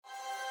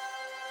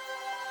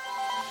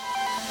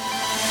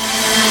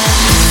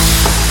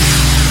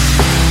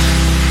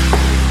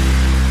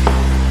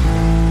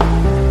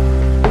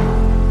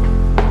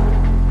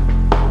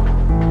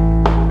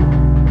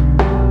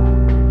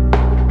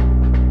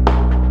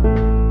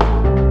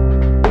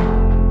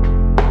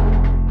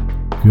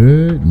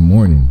Good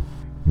morning.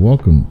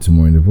 Welcome to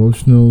Morning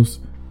Devotionals,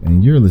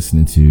 and you're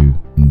listening to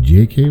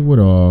J.K.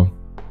 Woodall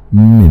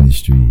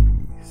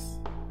Ministries.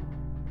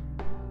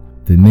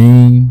 The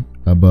name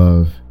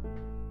above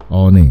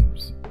all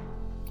names,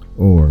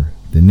 or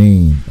the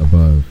name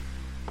above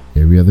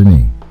every other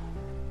name.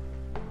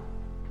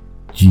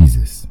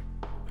 Jesus.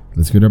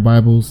 Let's get our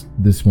Bibles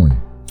this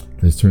morning.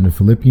 Let's turn to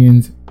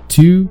Philippians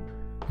 2,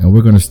 and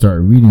we're going to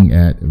start reading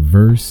at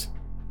verse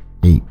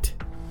 8.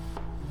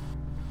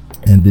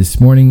 And this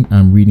morning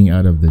I'm reading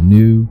out of the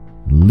New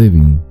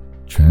Living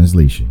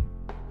Translation.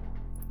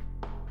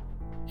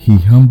 He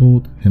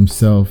humbled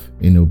himself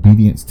in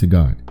obedience to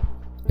God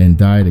and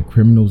died a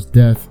criminal's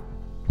death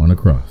on a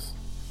cross.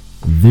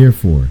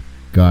 Therefore,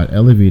 God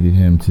elevated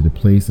him to the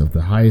place of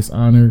the highest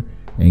honor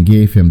and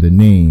gave him the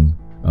name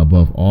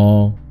above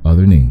all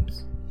other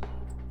names,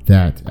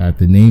 that at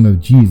the name of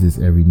Jesus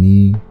every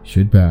knee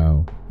should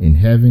bow in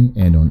heaven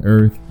and on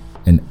earth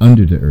and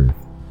under the earth,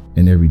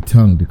 and every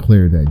tongue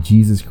declare that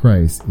Jesus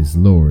Christ is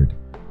Lord,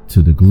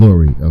 to the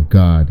glory of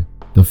God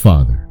the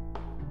Father.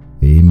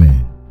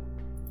 Amen.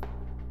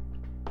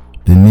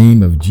 The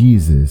name of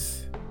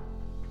Jesus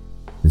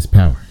is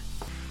power.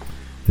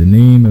 The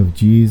name of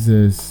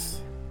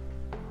Jesus,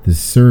 the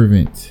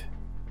servant,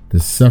 the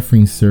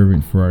suffering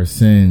servant for our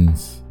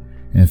sins,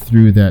 and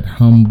through that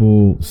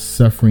humble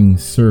suffering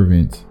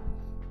servant,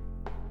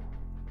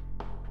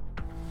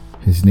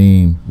 his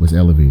name was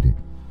elevated.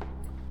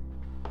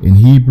 In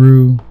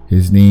Hebrew,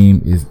 his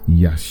name is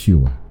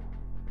Yeshua,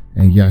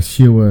 and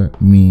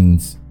Yeshua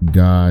means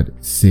God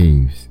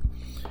saves.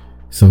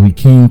 So he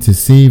came to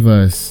save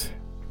us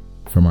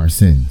from our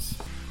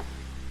sins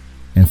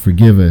and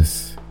forgive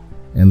us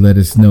and let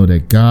us know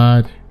that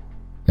God,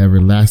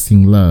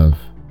 everlasting love,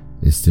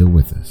 is still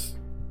with us.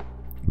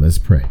 Let's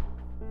pray.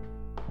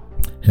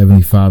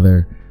 Heavenly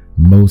Father,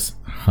 Most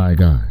High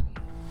God,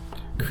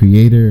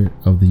 Creator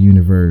of the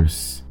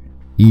universe,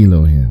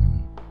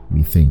 Elohim,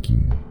 we thank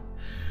you.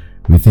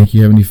 We thank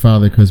you, Heavenly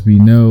Father, because we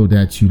know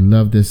that you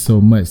loved us so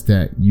much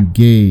that you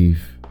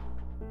gave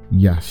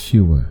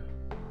Yeshua,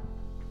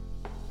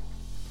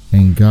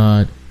 and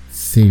God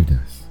saved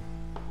us.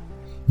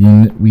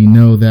 We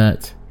know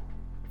that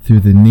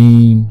through the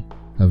name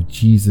of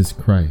Jesus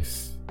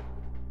Christ,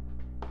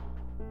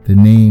 the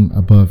name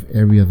above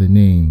every other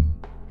name,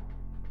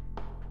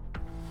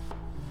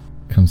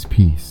 comes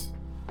peace,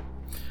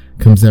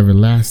 comes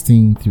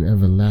everlasting through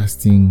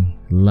everlasting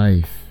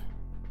life,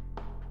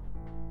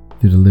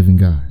 through the living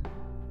God.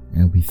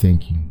 And we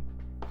thank you.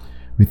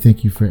 We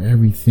thank you for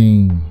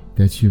everything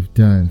that you've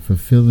done,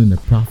 fulfilling the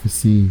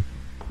prophecy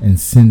and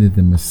sending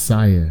the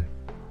Messiah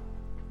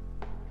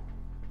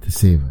to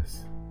save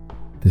us,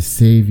 to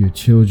save your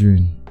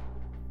children,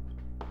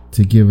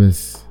 to give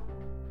us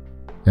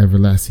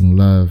everlasting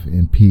love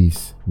and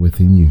peace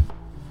within you.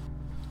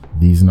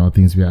 These and all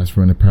things we ask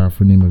for in the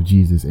powerful name of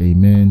Jesus.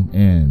 Amen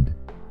and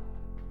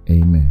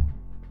amen.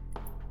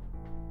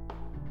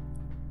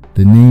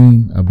 The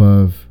name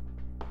above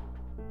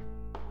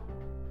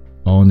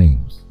all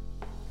names,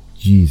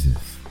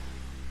 Jesus.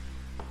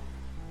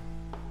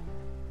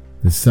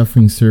 The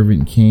suffering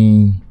servant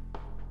came,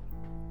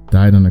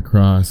 died on the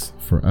cross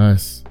for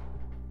us,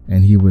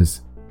 and he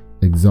was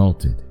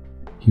exalted.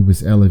 He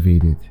was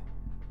elevated,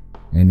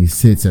 and he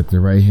sits at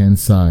the right hand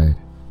side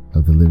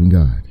of the living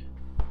God.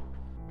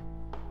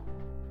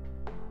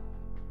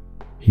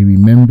 He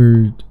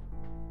remembered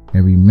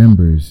and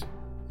remembers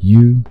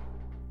you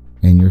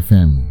and your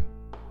family.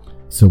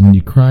 So when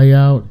you cry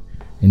out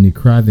and you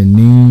cry the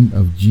name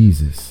of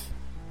Jesus,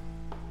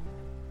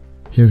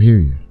 he'll hear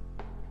you.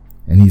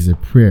 And he's a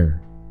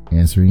prayer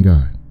answering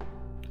God.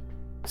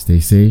 Stay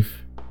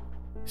safe,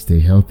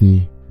 stay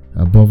healthy.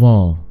 Above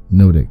all,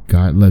 know that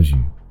God loves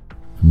you.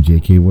 From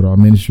J.K. Woodall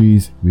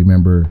Ministries,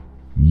 remember,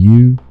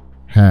 you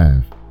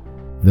have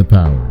the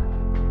power.